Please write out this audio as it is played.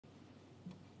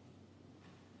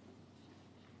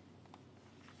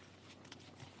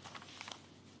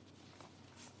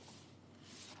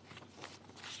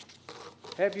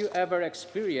Have you ever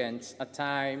experienced a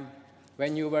time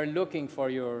when you were looking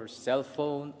for your cell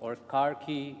phone or car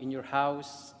key in your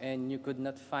house and you could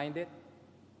not find it?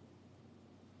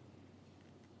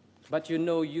 But you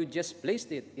know you just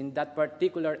placed it in that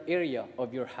particular area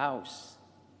of your house.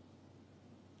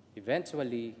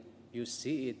 Eventually, you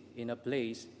see it in a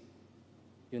place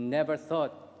you never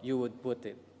thought you would put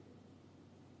it.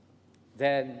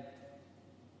 Then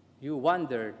you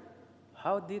wondered,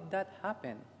 how did that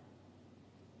happen?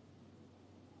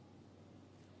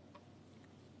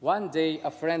 One day,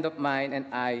 a friend of mine and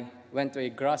I went to a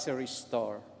grocery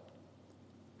store.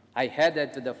 I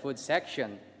headed to the food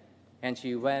section, and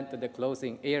she went to the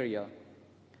clothing area.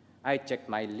 I checked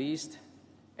my list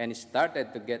and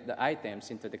started to get the items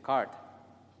into the cart.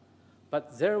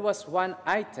 But there was one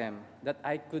item that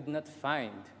I could not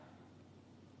find.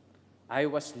 I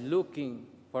was looking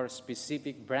for a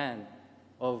specific brand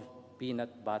of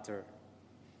peanut butter.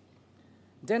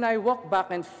 Then I walked back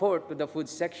and forth to the food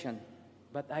section,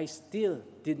 but I still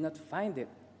did not find it.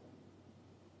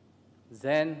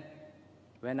 Then,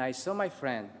 when I saw my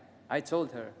friend, I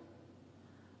told her,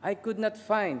 I could not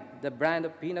find the brand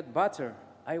of peanut butter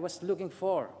I was looking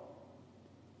for.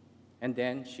 And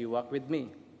then she walked with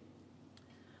me.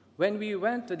 When we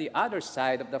went to the other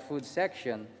side of the food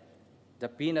section, the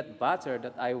peanut butter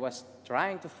that I was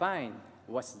trying to find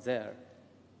was there.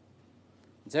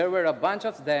 There were a bunch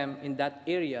of them in that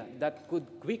area that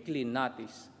could quickly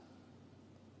notice.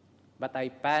 But I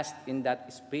passed in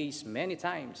that space many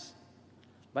times,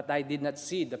 but I did not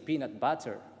see the peanut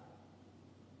butter.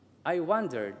 I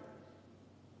wondered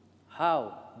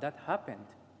how that happened.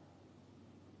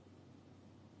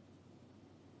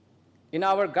 In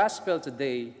our gospel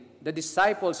today, the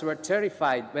disciples were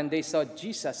terrified when they saw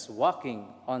Jesus walking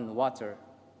on water.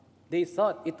 They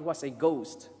thought it was a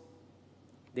ghost.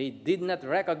 They did not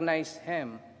recognize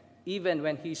him even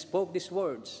when he spoke these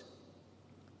words,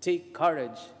 "Take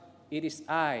courage, it is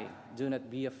I, do not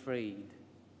be afraid."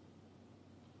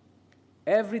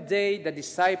 Every day the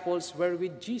disciples were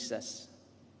with Jesus.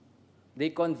 They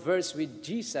conversed with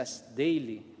Jesus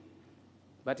daily,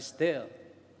 but still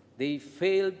they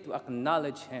failed to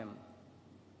acknowledge him.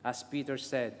 As Peter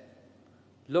said,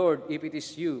 "Lord, if it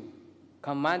is you,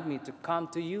 command me to come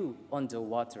to you on the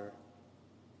water."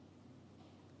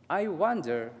 I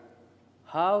wonder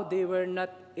how they were not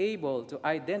able to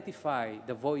identify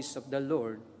the voice of the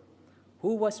Lord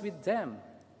who was with them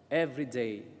every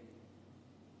day.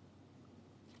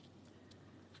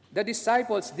 The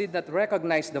disciples did not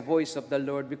recognize the voice of the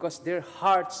Lord because their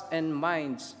hearts and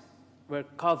minds were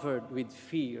covered with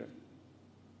fear.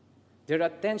 Their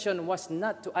attention was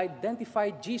not to identify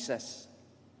Jesus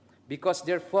because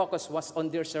their focus was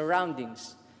on their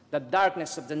surroundings, the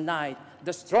darkness of the night,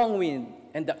 the strong wind,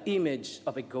 and the image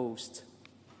of a ghost.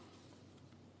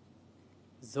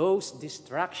 Those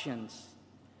distractions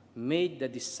made the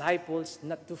disciples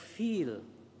not to feel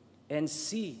and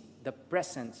see the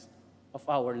presence of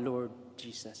our Lord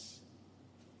Jesus.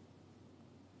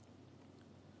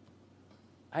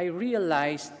 I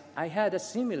realized I had a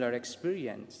similar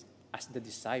experience as the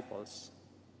disciples.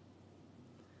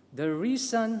 The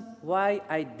reason why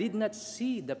I did not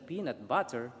see the peanut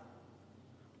butter,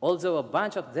 although a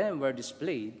bunch of them were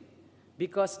displayed,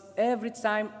 because every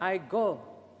time I go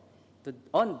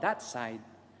on that side,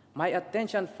 my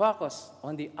attention focused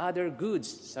on the other goods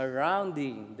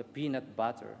surrounding the peanut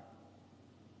butter.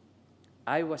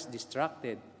 I was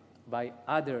distracted by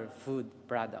other food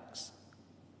products.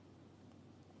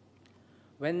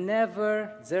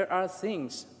 Whenever there are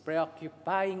things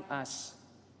preoccupying us,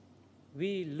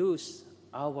 we lose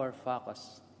our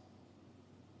focus.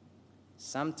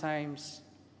 Sometimes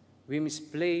we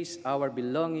misplace our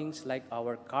belongings like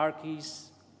our car keys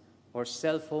or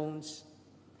cell phones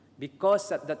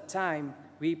because at that time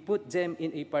we put them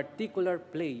in a particular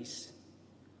place.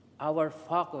 Our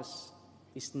focus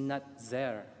is not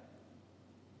there.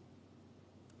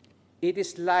 It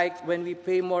is like when we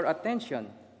pay more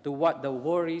attention to what the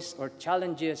worries or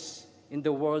challenges in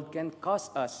the world can cause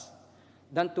us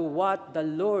than to what the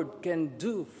Lord can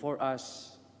do for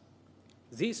us.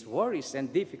 These worries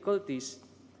and difficulties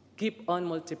keep on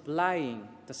multiplying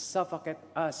to suffocate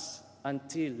us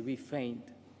until we faint,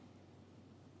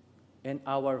 and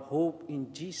our hope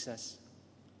in Jesus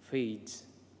fades.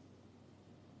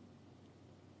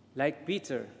 Like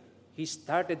Peter, he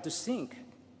started to sink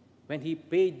when he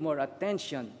paid more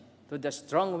attention to the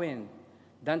strong wind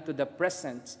than to the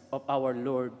presence of our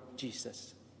Lord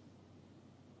Jesus.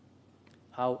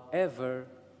 However,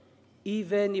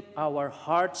 even if our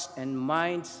hearts and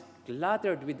minds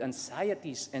cluttered with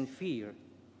anxieties and fear,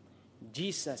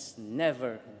 Jesus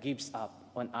never gives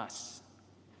up on us.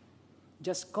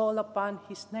 Just call upon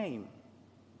His name,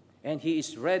 and He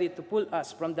is ready to pull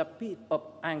us from the pit of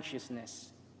anxiousness.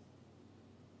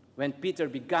 When Peter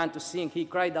began to sink, he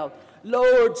cried out,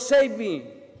 "Lord, save me!"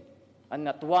 And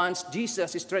at once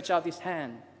Jesus stretched out His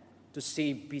hand to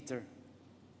save Peter.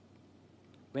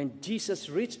 When Jesus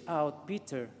reached out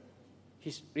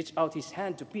His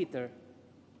hand to Peter,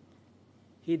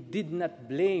 He did not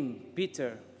blame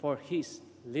Peter for his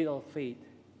little faith.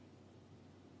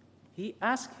 He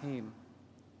asked him,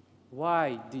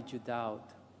 "Why did you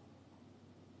doubt?"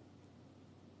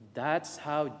 That's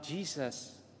how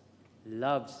Jesus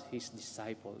loves His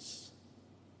disciples.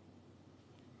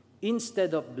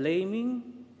 Instead of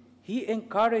blaming, He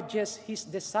encourages His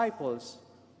disciples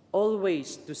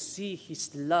always to see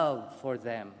His love for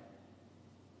them.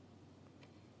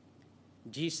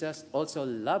 Jesus also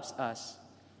loves us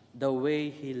the way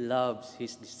He loves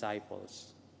His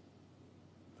disciples.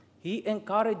 He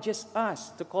encourages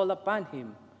us to call upon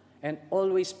Him and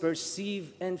always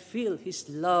perceive and feel His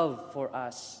love for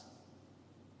us.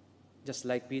 Just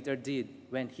like Peter did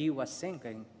when he was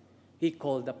sinking, he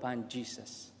called upon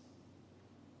Jesus.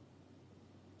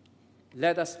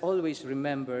 Let us always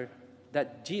remember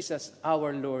that Jesus,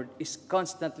 our Lord, is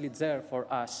constantly there for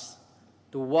us,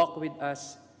 to walk with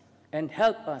us and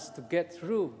help us to get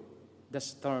through the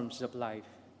storms of life.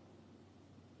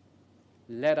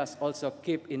 Let us also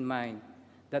keep in mind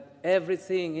that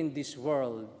everything in this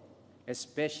world,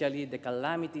 especially the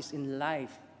calamities in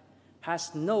life,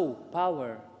 has no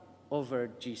power over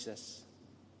Jesus.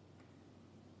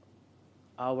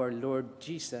 Our Lord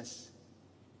Jesus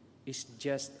is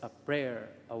just a prayer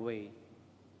away.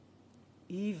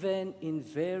 Even in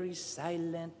very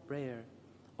silent prayer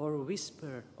or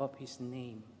whisper of His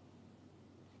name,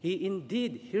 He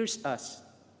indeed hears us,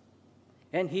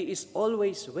 and He is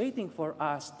always waiting for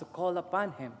us to call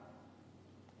upon Him.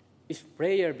 If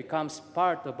prayer becomes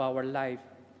part of our life,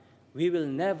 we will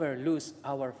never lose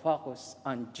our focus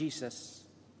on Jesus,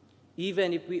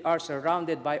 even if we are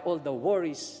surrounded by all the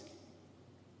worries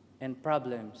and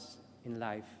problems in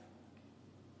life.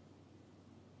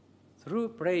 Through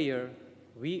prayer,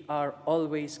 we are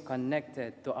always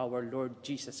connected to our Lord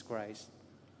Jesus Christ,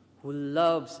 who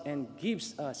loves and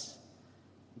gives us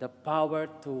the power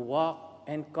to walk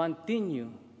and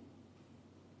continue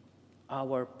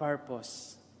our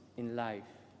purpose in life.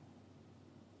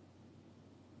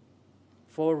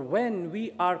 For when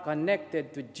we are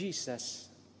connected to Jesus,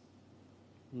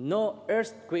 no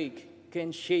earthquake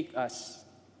can shake us.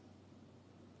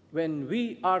 When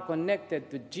we are connected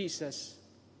to Jesus,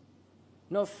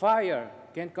 no fire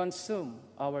can consume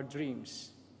our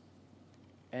dreams.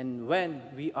 And when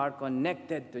we are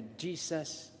connected to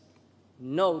Jesus,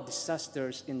 no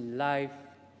disasters in life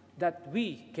that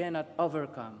we cannot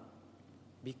overcome,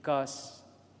 because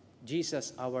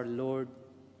Jesus, our Lord,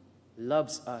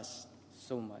 loves us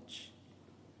so much.